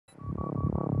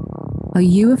Are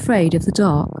you afraid of the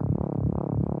dark?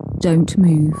 Don't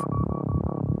move.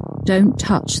 Don't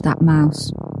touch that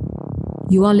mouse.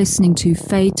 You are listening to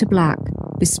Fade to Black,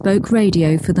 bespoke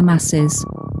radio for the masses,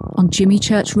 on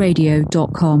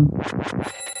jimmychurchradio.com.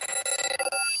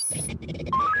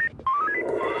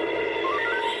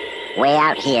 Way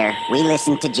out here, we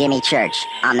listen to Jimmy Church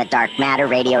on the Dark Matter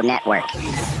Radio Network.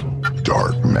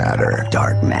 Dark Matter.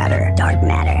 Dark Matter. Dark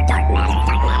Matter. Dark Matter.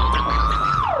 Dark Matter.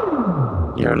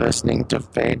 You're listening to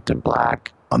Fade to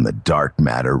Black on the Dark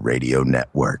Matter Radio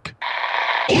Network.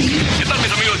 ¿Qué tal,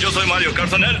 mis amigos? Yo soy Mario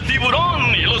Carson, el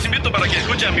tiburón, y los invito para que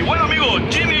escuchen a mi buen amigo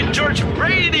Jimmy Church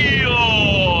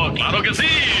Radio. ¡Claro que sí!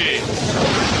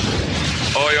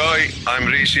 Oi, I'm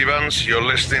Reese Evans. You're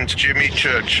listening to Jimmy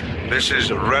Church. This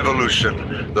is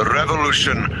Revolution. The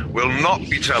revolution will not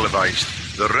be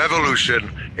televised. The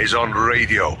revolution is on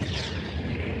radio.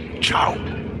 Ciao.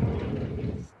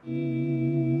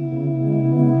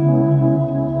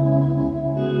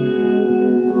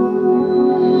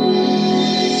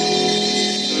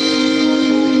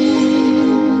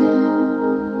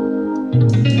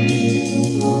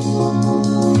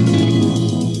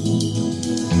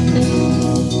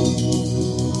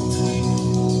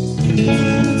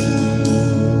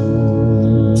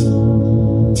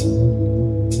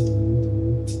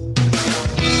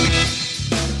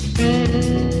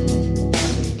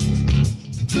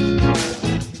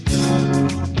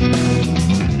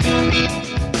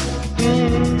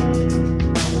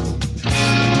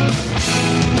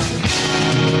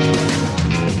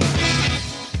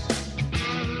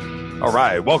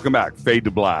 Welcome back, Fade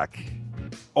to Black.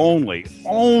 Only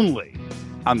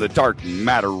on the Dark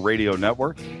Matter Radio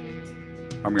Network.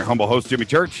 I'm your humble host, Jimmy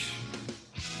Church.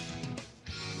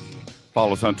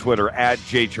 Follow us on Twitter at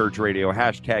JChurchRadio,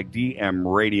 hashtag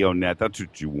DMRadioNet. That's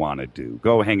what you want to do.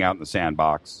 Go hang out in the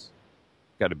sandbox.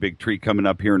 Got a big treat coming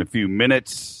up here in a few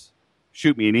minutes.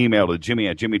 Shoot me an email to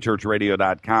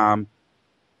Jimmy@JimmyChurchRadio.com.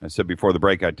 I said before the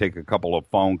break I'd take a couple of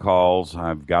phone calls.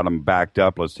 I've got them backed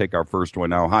up. Let's take our first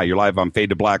one now. Hi, you're live on Fade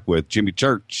to Black with Jimmy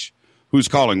Church. Who's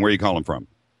calling? Where are you calling from?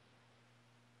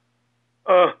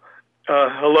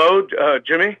 Hello,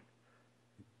 Jimmy?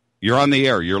 You're on the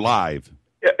air. You're live.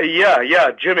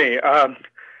 Yeah, Jimmy. Wow,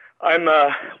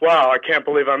 I can't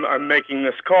believe I'm making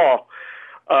this call.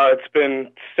 It's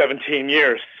been 17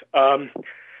 years.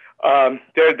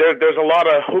 There's a lot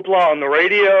of hoopla on the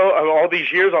radio, all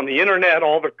these years on the internet,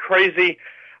 all the crazy.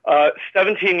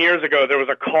 17 years ago, there was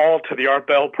a call to the Art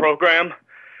Bell program.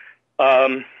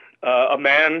 A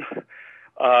man,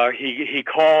 he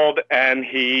called and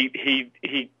he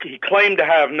claimed to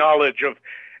have knowledge of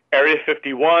Area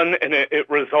 51, and it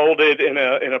resulted in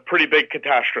a pretty big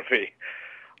catastrophe.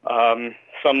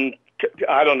 Some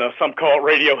call it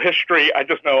radio history. I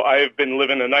just know I've been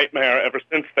living a nightmare ever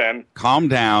since then. Calm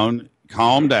down.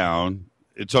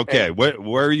 It's okay. Where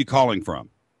are you calling from?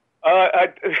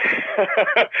 I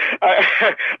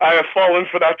have fallen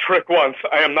for that trick once.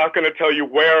 I am not going to tell you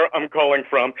where I'm calling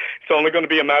from. It's only going to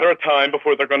be a matter of time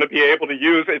before they're going to be able to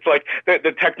use. It's like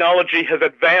the technology has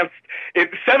advanced.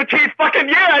 It's 17 fucking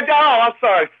years. Oh, I'm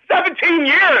sorry, 17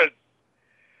 years.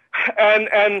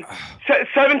 And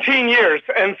 17 years,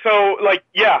 and so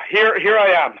here I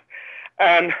am,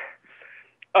 and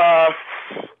I'm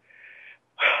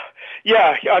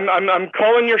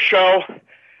calling your show,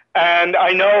 and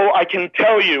I know I can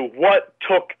tell you what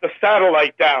took the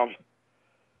satellite down.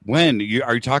 When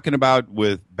are you talking about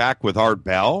back with Art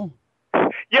Bell?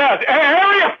 Yes,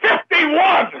 Area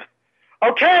 51.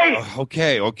 Okay.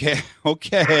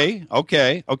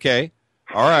 Okay.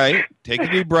 All right, take a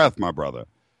deep breath, my brother.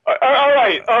 All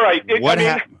right. What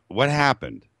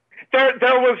happened? There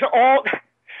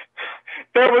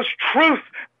was truth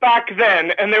back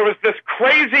then, and there was this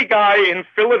crazy guy in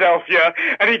Philadelphia,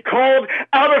 and he called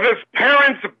out of his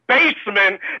parents'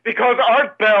 basement because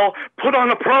Art Bell put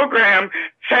on a program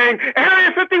saying,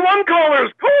 Area 51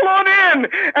 callers, call on in.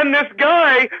 And this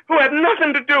guy, who had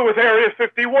nothing to do with Area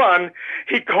 51,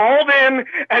 he called in,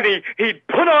 and he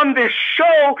put on this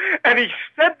show, and he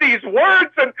said these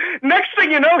words, and next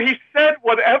thing you know, he said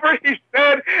whatever he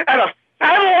said, and a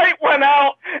satellite went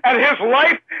out, and his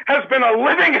life has been a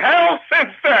living hell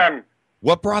since then.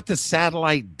 What brought the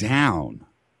satellite down?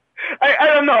 I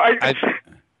don't know.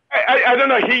 I don't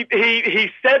know.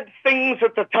 He said things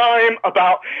at the time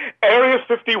about Area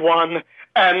 51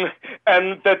 and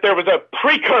that there was a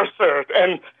precursor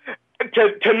and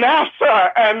to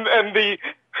NASA and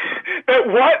that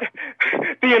what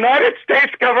the United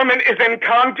States government is in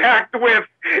contact with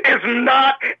is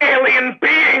not alien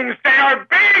beings. They are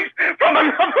beings from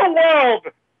another world.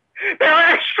 They're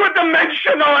extra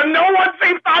dimensional, and no one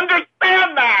seems to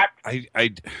understand that.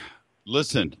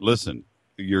 Listen.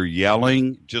 You're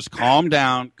yelling. Just calm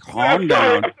down. I'm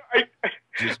sorry.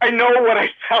 I know what I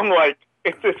sound like.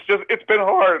 It's been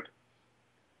hard.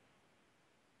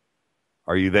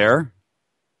 Are you there?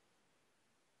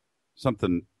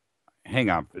 Something. Hang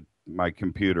on. My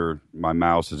computer, my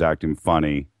mouse is acting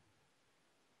funny.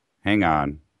 Hang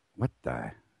on. What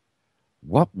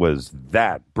was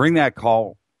that? Bring that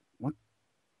call. What?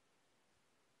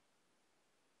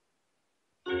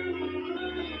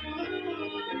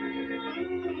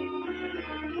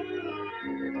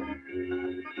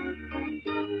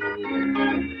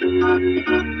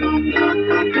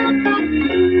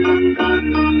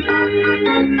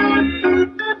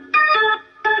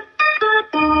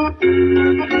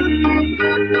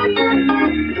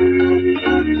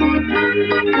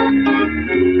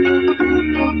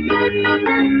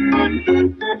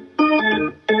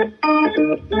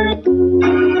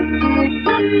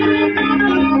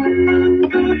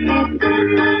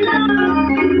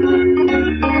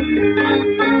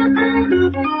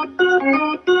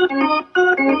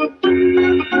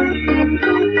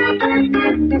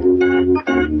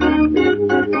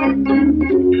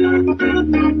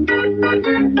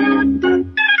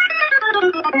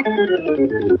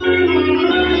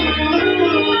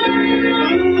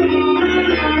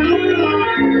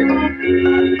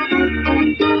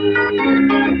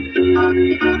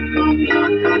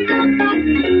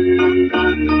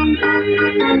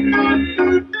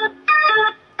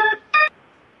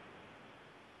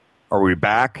 Are we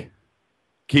back?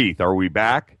 Keith, are we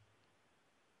back?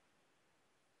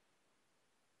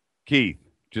 Keith,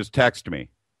 just text me.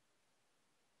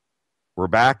 We're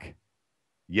back?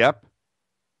 Yep.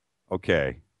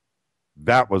 Okay.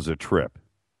 That was a trip.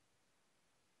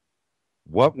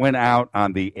 What went out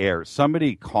on the air?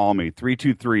 Somebody call me,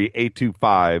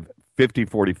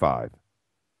 323-825-5045.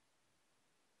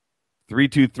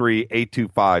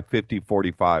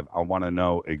 323-825-5045. I want to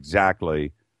know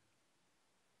exactly.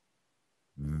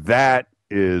 That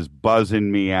is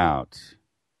buzzing me out.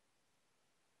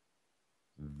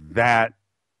 That,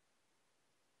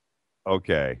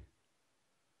 okay.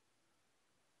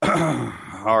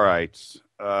 All right.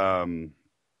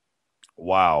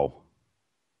 Wow.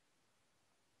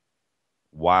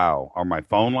 Are my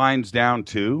phone lines down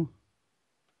too?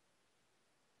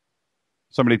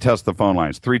 Somebody test the phone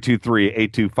lines.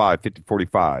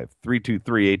 323-825-5045.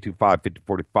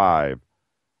 323-825-5045.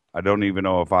 I don't even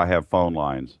know if I have phone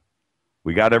lines.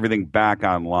 We got everything back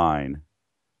online.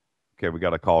 Okay, we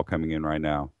got a call coming in right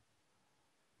now.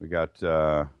 We got,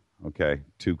 2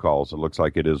 calls. It looks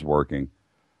like it is working.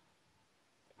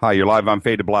 Hi, you're live on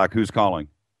Fade to Black. Who's calling?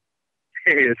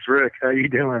 Hey, it's Rick. How you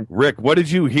doing? Rick, what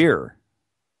did you hear?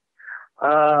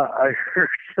 I heard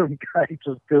some guy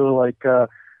just go like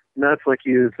nuts, like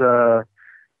he was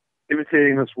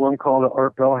imitating this one call that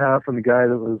Art Bell had from the guy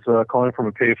that was calling from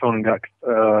a payphone and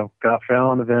got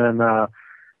found. And then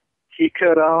he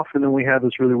cut off, and then we had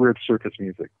this really weird circus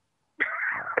music.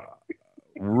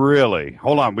 Really?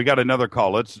 Hold on. We got another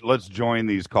call. Let's join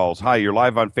these calls. Hi, you're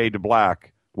live on Fade to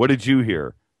Black. What did you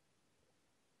hear?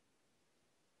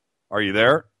 Are you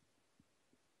there?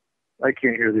 I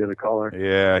can't hear the other caller.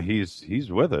 Yeah,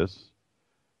 he's with us.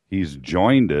 He's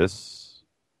joined us.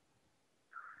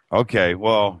 Okay,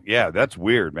 well, yeah, that's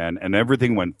weird, man. And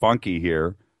everything went funky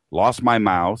here. Lost my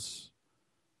mouse.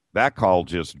 That call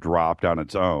just dropped on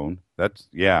its own.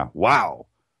 Wow.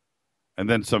 And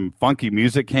then some funky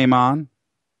music came on.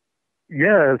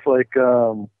 Yeah, it's like,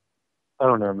 I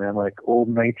don't know, man, like old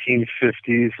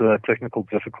 1950s technical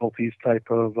difficulties type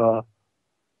of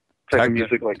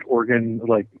music, like organ,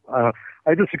 like, I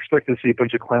just expect to see a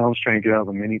bunch of clowns trying to get out of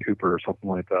a Mini Cooper or something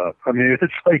like that. I mean,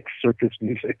 it's like circus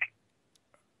music.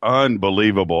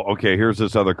 Unbelievable. Okay, here's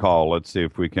this other call. Let's see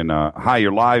if we can. Hi,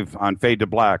 you're live on Fade to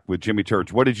Black with Jimmy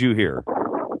Church. What did you hear?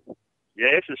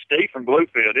 Yeah, this is Steve from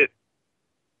Bluefield.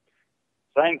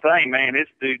 Same thing, man. This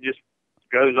dude just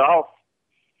goes off,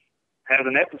 has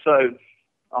an episode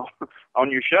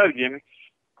on your show, Jimmy.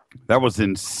 That was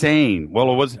insane.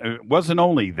 Well, it wasn't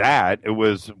only that. It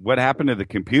was what happened to the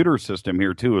computer system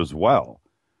here, too, as well,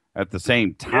 at the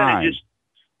same time. Yeah,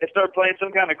 they started playing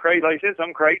some kind of crazy, like I said,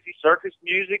 some crazy circus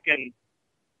music, and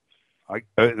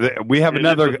we have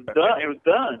another. It was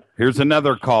done. Here's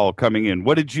another call coming in.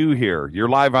 What did you hear? You're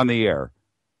live on the air.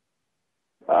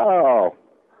 Oh,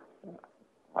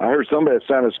 I heard somebody that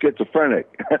sounded schizophrenic.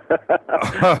 I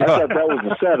thought that was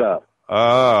a setup.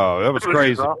 Oh, that was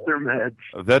crazy. Off their meds.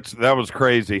 That was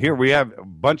crazy. Here we have a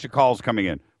bunch of calls coming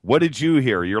in. What did you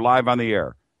hear? You're live on the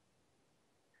air.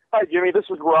 Hi, Jimmy. This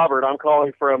is Robert. I'm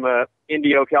calling from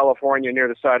Indio, California, near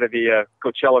the site of the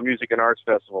Coachella Music and Arts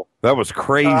Festival. That was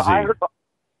crazy. I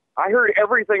I heard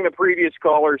everything the previous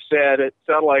caller said. It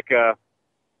sounded like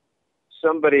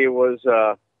somebody was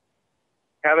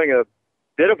having a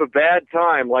bit of a bad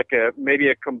time, like maybe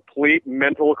a complete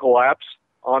mental collapse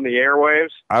on the airwaves.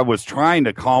 I was trying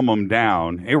to calm them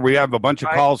down. Here we have a bunch of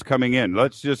calls coming in. I'm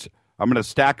going to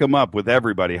stack them up with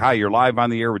everybody. Hi, you're live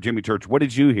on the air with Jimmy Church. What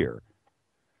did you hear?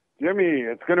 Jimmy,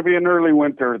 it's going to be an early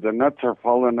winter. The nuts are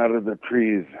falling out of the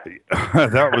trees.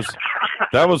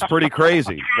 that was pretty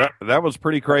crazy. That was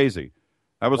pretty crazy.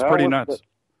 That was pretty nuts.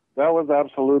 That was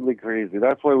absolutely crazy.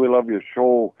 That's why we love your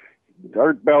show.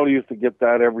 Art Bell used to get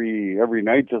that every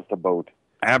night just about.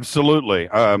 Absolutely.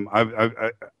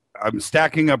 I'm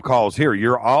stacking up calls here.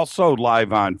 You're also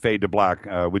live on Fade to Black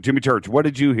with Jimmy Church. What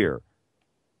did you hear?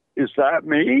 Is that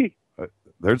me?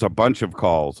 There's a bunch of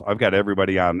calls. I've got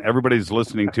everybody on. Everybody's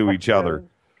listening to each other.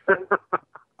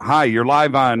 Hi, you're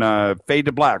live on Fade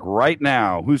to Black right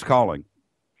now. Who's calling?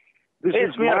 Hey,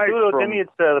 it's me, Arturo. Jimmy,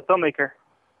 it's the filmmaker.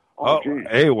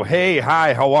 Hey,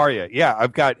 hi, how are you? Yeah,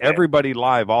 I've got everybody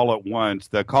live all at once.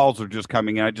 The calls are just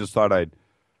coming in. I just thought I'd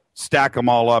stack them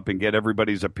all up and get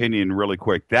everybody's opinion really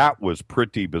quick. That was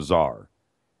pretty bizarre.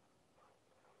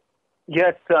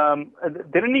 Yes,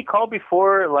 didn't he call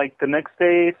before, like the next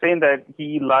day, saying that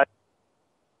he lied?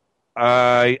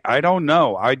 I don't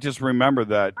know. I just remember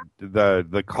that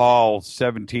the call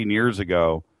 17 years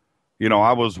ago. You know,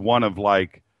 I was one of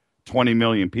like 20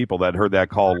 million people that heard that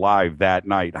call live that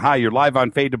night. Hi, you're live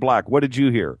on Fade to Black. What did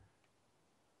you hear?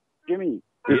 Jimmy,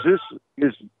 is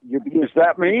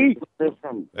that me?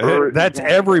 That's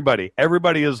everybody.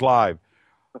 Everybody is live.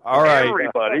 All right.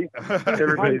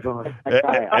 Everybody's on.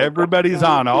 Everybody's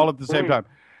on all at the same time.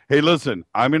 Hey, listen,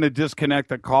 I'm going to disconnect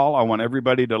the call. I want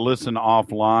everybody to listen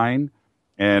offline,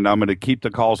 and I'm going to keep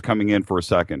the calls coming in for a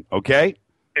second. Okay?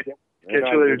 Catch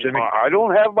you later, Jimmy. I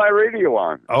don't have my radio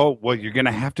on. Oh, well, you're going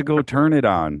to have to go turn it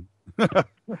on.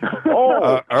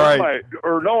 All right.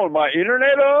 My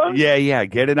internet on? Yeah.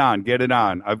 Get it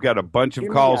on. I've got a bunch of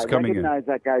calls coming in. I recognize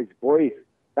that guy's voice.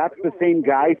 That's the same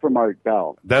guy from Art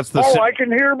Bell. I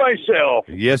can hear myself.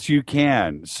 Yes, you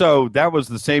can. So that was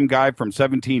the same guy from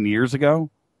 17 years ago?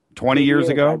 20 years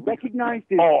ago? I recognized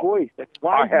his voice. That's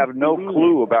why I have no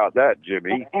clue about that,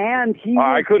 Jimmy. And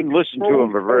I couldn't listen to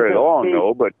him for very long,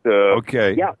 though, but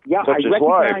okay. Yeah, such is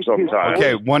life sometimes.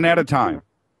 Okay, one at a time.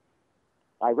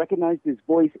 I recognized his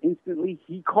voice instantly.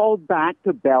 He called back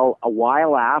to Bell a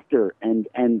while after and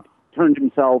turned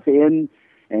himself in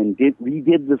and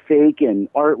redid the fake, and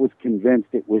Art was convinced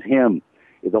it was him.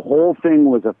 The whole thing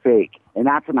was a fake, and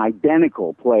that's an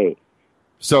identical play.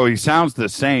 So he sounds the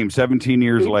same 17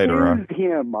 years later. It is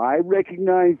him. I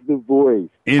recognize the voice.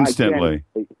 Instantly.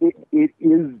 It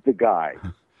is the guy.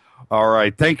 All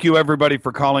right. Thank you, everybody,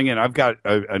 for calling in. I've got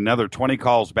another 20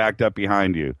 calls backed up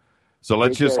behind you. So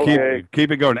let's just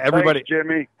keep it going. Everybody, thanks,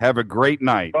 Jimmy. Have a great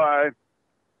night. Bye.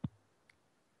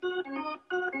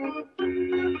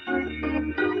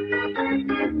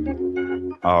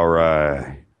 All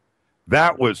right.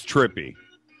 That was trippy.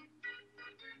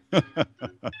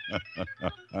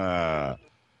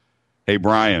 Hey,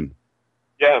 Brian.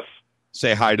 Yes.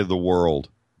 Say hi to the world.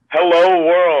 Hello,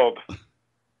 world.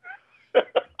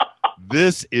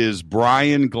 This is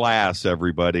Brian Glass,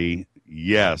 everybody.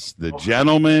 Yes, the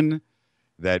gentleman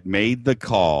that made the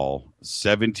call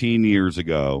 17 years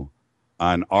ago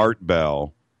on Art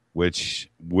Bell, which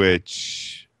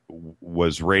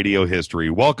was radio history.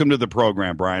 Welcome to the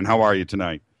program, Brian. How are you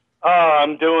tonight?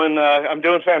 I'm doing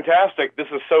fantastic. This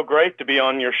is so great to be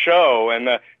on your show. And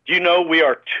do you know we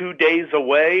are 2 days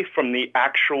away from the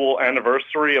actual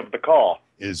anniversary of the call?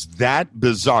 Is that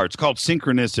bizarre? It's called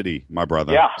synchronicity, my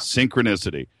brother. Yeah.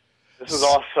 Synchronicity. This is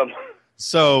awesome.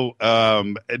 So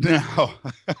now,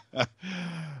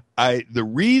 the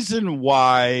reason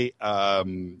why,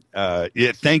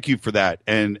 thank you for that.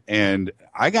 And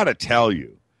I got to tell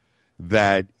you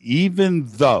that even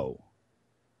though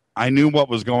I knew what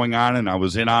was going on and I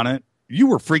was in on it, you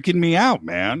were freaking me out,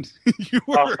 man.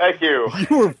 Thank you.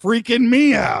 You were freaking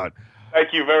me out.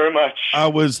 Thank you very much. I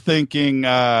was thinking,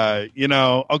 okay, you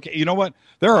know what?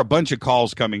 There are a bunch of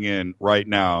calls coming in right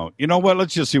now. You know what?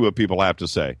 Let's just see what people have to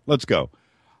say. Let's go.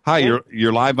 Hi,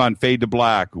 you're live on Fade to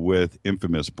Black with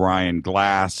infamous Brian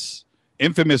Glass.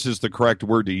 Infamous is the correct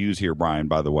word to use here, Brian,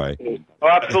 by the way. Oh,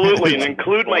 absolutely, and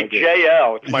include my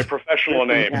JL. It's my professional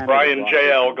name, Brian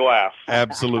JL Glass.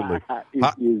 Absolutely.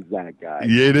 It is that guy.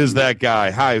 It is that guy.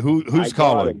 Hi, who's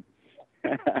calling?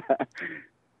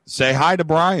 Say hi to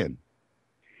Brian.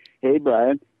 Hey,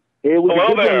 Brian. Hey, we Hello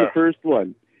did there. the first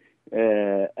one.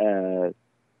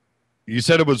 You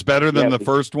said it was better than the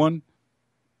first one?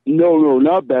 No,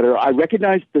 not better. I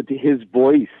recognized his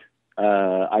voice.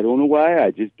 I don't know why.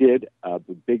 I just did. I'm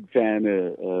a big fan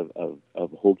of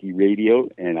Hokie Radio,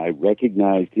 and I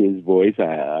recognized his voice.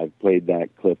 I've played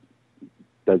that clip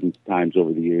dozens of times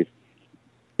over the years.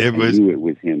 I knew it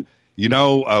was him. You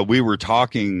know, we were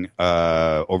talking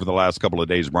over the last couple of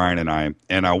days, Brian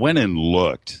and I went and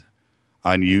looked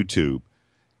on YouTube,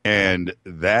 and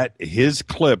that his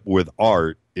clip with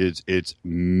Art it's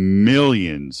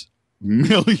millions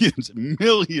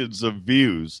of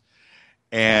views.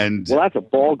 And well, that's a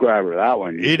ball grabber, that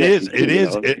one. It is.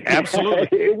 It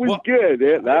absolutely. It was good.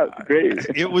 That was great.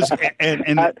 It was,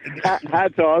 and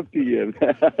hats off to you.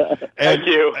 Thank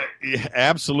you.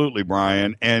 Absolutely,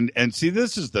 Brian. And see,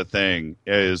 this is the thing: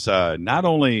 is not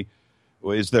only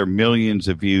is there millions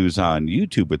of views on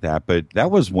YouTube with that, but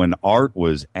that was when Art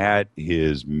was at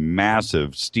his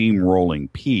massive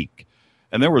steamrolling peak.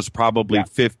 And there was probably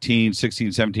 15,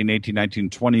 16, 17, 18, 19,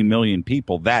 20 million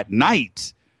people that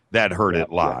night that heard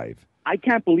it live. I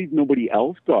can't believe nobody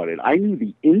else got it. I knew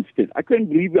the instant. I couldn't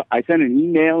believe it. I sent an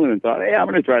email and thought, hey, I'm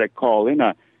going to try to call in.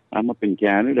 I'm up in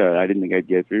Canada. I didn't think I'd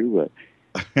get through.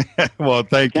 But well,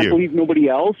 thank you. I can't believe nobody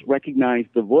else recognized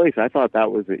the voice. I thought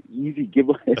that was an easy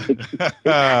giveaway. This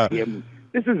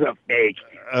is a fake.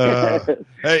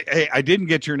 Hey, I didn't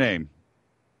get your name.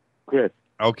 Chris.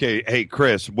 Okay. Hey,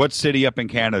 Chris, what city up in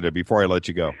Canada before I let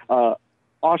you go?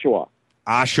 Oshawa.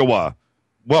 Oshawa.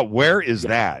 Well, where is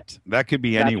that? That could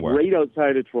be anywhere. Right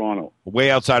outside of Toronto.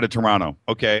 Way outside of Toronto.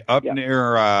 Okay. Up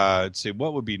near, let's see,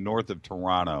 what would be north of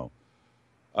Toronto?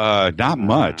 Not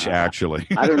much, actually.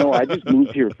 I don't know. I just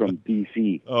moved here from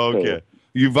BC. Okay. So.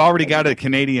 You've already got a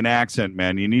Canadian accent,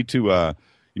 man. You need to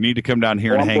come down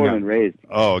here and hang out. I'm born and raised.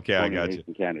 Oh, okay. I got you.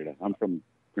 In Canada. I'm from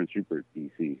Prince Rupert,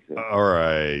 BC. So. All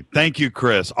right. Thank you,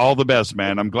 Chris. All the best,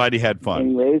 man. I'm glad you had fun.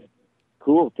 Anyways,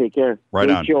 cool. Take care. Right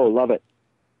Great on. show. Love it.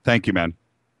 Thank you, man.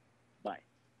 Bye.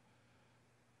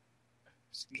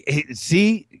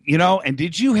 See, and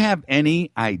did you have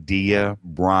any idea,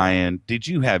 Brian? Did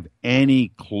you have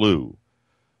any clue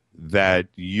that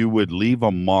you would leave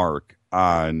a mark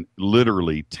on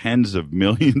literally tens of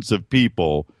millions of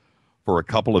people for a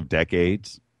couple of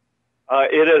decades?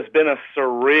 It has been a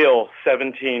surreal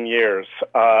 17 years.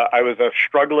 I was a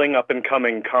struggling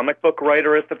up-and-coming comic book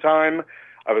writer at the time.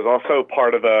 I was also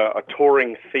part of a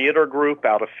touring theater group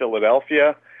out of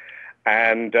Philadelphia.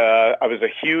 And I was a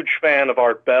huge fan of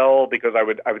Art Bell because I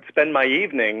would spend my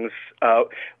evenings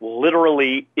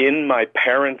literally in my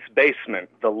parents' basement,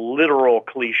 the literal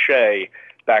cliche.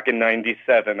 Back in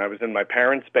 97, I was in my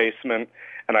parents' basement,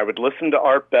 and I would listen to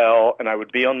Art Bell, and I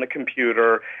would be on the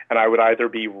computer, and I would either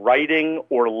be writing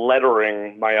or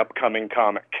lettering my upcoming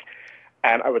comic.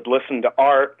 And I would listen to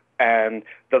Art, and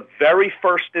the very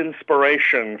first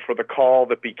inspiration for the call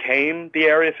that became the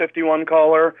Area 51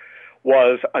 caller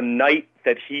was a night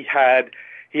that he had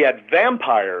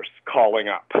vampires calling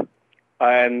up.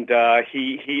 And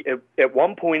he at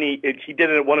one point, he did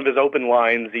it at one of his open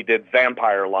lines, he did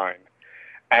Vampire Line.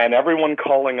 And everyone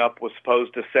calling up was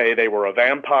supposed to say they were a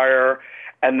vampire.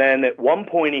 And then at one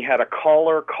point he had a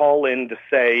caller call in to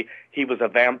say he was a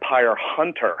vampire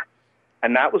hunter.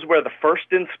 And that was where the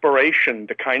first inspiration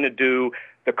to kind of do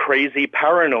the crazy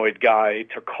paranoid guy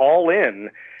to call in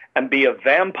and be a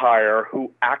vampire who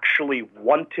actually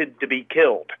wanted to be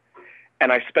killed.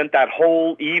 And I spent that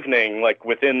whole evening, like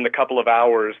within the couple of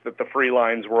hours that the free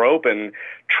lines were open,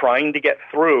 trying to get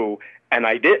through, and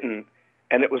I didn't.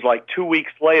 And it was like 2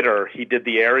 weeks later, he did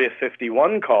the Area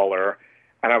 51 caller,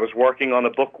 and I was working on a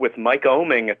book with Mike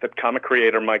Oeming, at the comic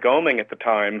creator Mike Oeming at the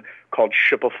time, called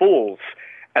Ship of Fools.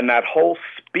 And that whole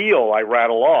spiel I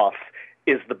rattle off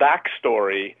is the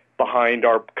backstory behind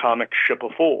our comic Ship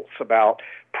of Fools, about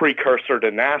precursor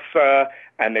to NASA,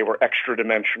 and they were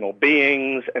extra-dimensional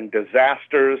beings and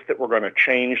disasters that were going to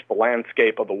change the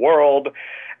landscape of the world.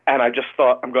 And I just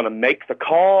thought, I'm going to make the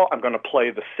call. I'm going to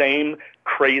play the same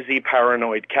crazy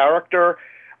paranoid character.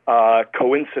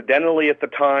 Coincidentally, at the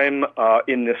time,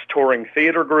 in this touring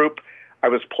theater group, I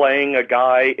was playing a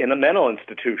guy in a mental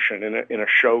institution in a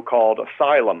show called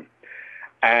Asylum.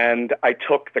 And I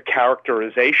took the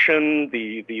characterization,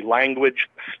 the language,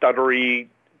 stuttery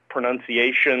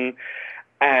pronunciation,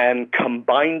 and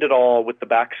combined it all with the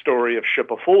backstory of Ship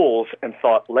of Fools and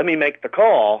thought, let me make the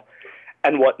call.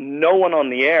 And what no one on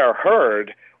the air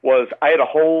heard was I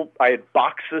had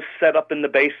boxes set up in the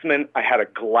basement. I had a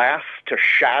glass to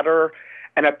shatter.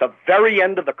 And at the very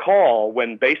end of the call,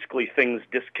 when basically things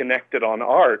disconnected on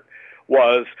Art,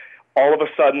 was all of a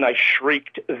sudden I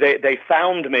shrieked, they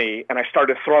found me, and I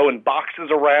started throwing boxes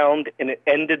around, and it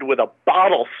ended with a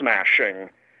bottle smashing,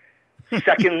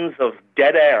 seconds of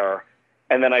dead air.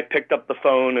 And then I picked up the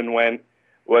phone and went,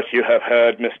 What you have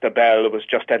heard, Mr. Bell, was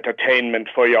just entertainment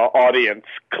for your audience.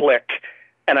 Click.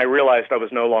 And I realized I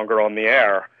was no longer on the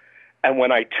air. And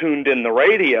when I tuned in the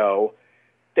radio,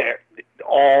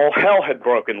 all hell had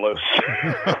broken loose.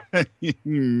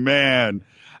 Man,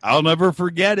 I'll never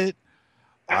forget it.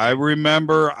 I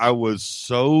remember I was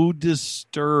so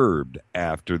disturbed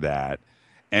after that.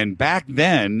 And back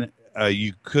then,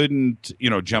 you couldn't,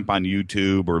 jump on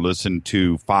YouTube or listen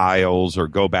to files or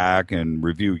go back and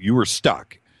review. You were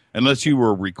stuck unless you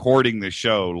were recording the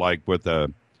show like with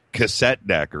a cassette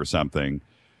deck or something.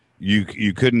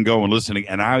 You couldn't go and listen.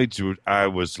 And I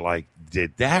was like,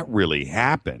 did that really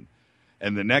happen?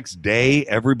 And the next day,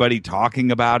 everybody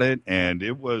talking about it, and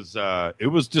it was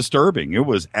disturbing. It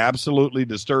was absolutely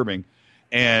disturbing.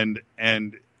 And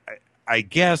I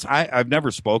guess I've never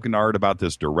spoken to Art about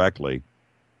this directly.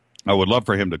 I would love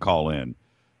for him to call in.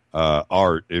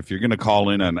 Art, if you're going to call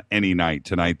in on any night,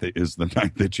 tonight is the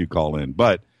night that you call in.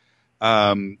 But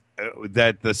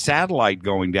that the satellite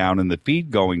going down and the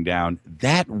feed going down,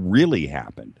 that really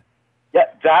happened. Yeah,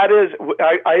 that is.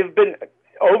 I've been,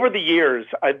 over the years,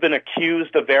 I've been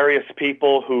accused of various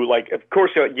people who, like, of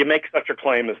course, you make such a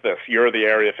claim as this. You're the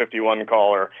Area 51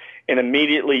 caller, and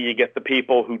immediately you get the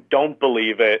people who don't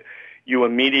believe it. You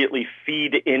immediately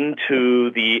feed into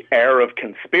the air of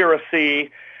conspiracy,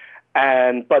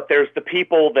 but there's the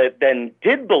people that then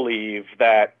did believe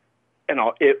that,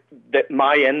 that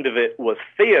my end of it was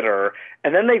theater,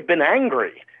 and then they've been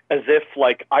angry, as if,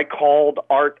 like, I called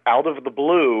Art out of the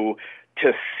blue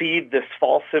to seed this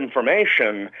false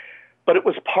information, but it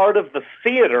was part of the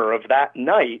theater of that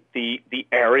night, the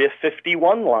Area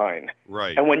 51 line.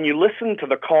 Right. And when you listen to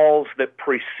the calls that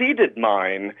preceded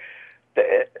mine,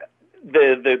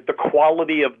 the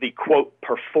quality of the, quote,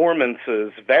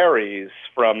 performances varies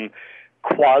from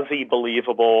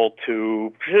quasi-believable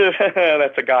to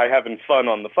that's a guy having fun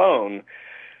on the phone.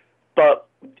 But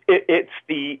it's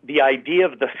the idea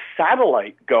of the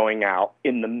satellite going out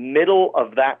in the middle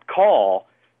of that call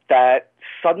that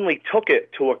suddenly took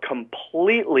it to a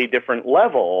completely different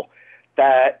level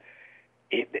that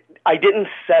I didn't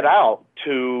set out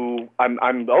to.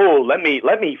 Let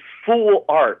me fool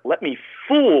Art. Let me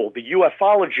fool the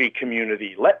ufology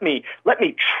community. Let me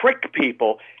trick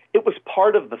people. It was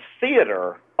part of the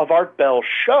theater of Art Bell's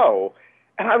show,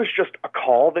 and I was just a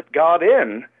call that got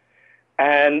in.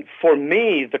 And for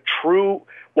me, the true,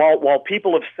 while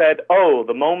people have said,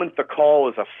 the moment the call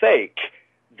is a fake,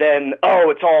 then,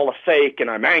 it's all a fake, and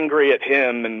I'm angry at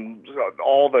him, and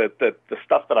all the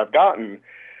stuff that I've gotten.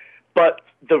 But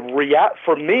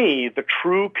for me, the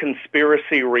true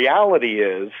conspiracy reality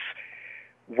is,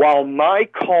 while my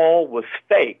call was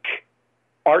fake,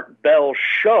 Art Bell's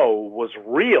show was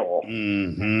real.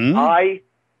 Mm-hmm.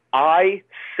 I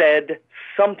said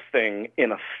something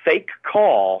in a fake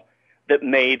call that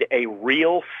made a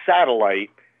real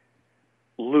satellite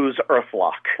lose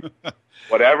Earthlock,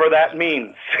 whatever that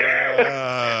means.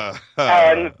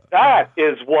 And that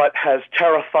is what has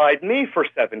terrified me for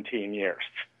 17 years.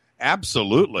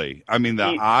 Absolutely. I mean,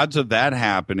 the odds of that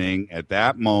happening at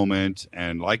that moment,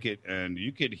 and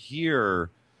you could hear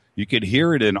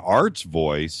it in Art's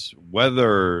voice,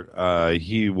 whether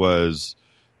he was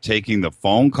taking the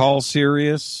phone call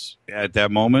serious at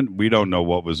that moment. We don't know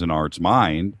what was in Art's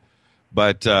mind.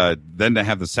 But then to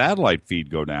have the satellite feed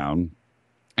go down,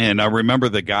 and I remember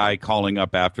the guy calling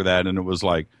up after that, and it was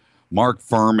like Mark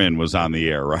Furman was on the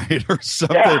air, right, or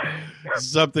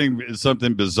something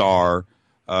bizarre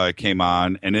came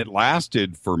on, and it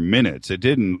lasted for minutes. It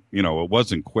didn't, it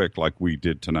wasn't quick like we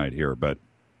did tonight here, but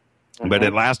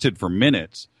it lasted for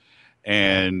minutes.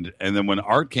 And then when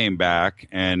Art came back,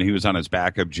 and he was on his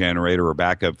backup generator or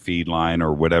backup feed line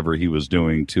or whatever he was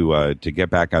doing to get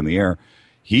back on the air,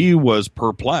 he was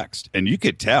perplexed, and you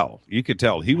could tell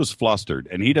he was flustered,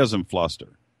 and he doesn't fluster.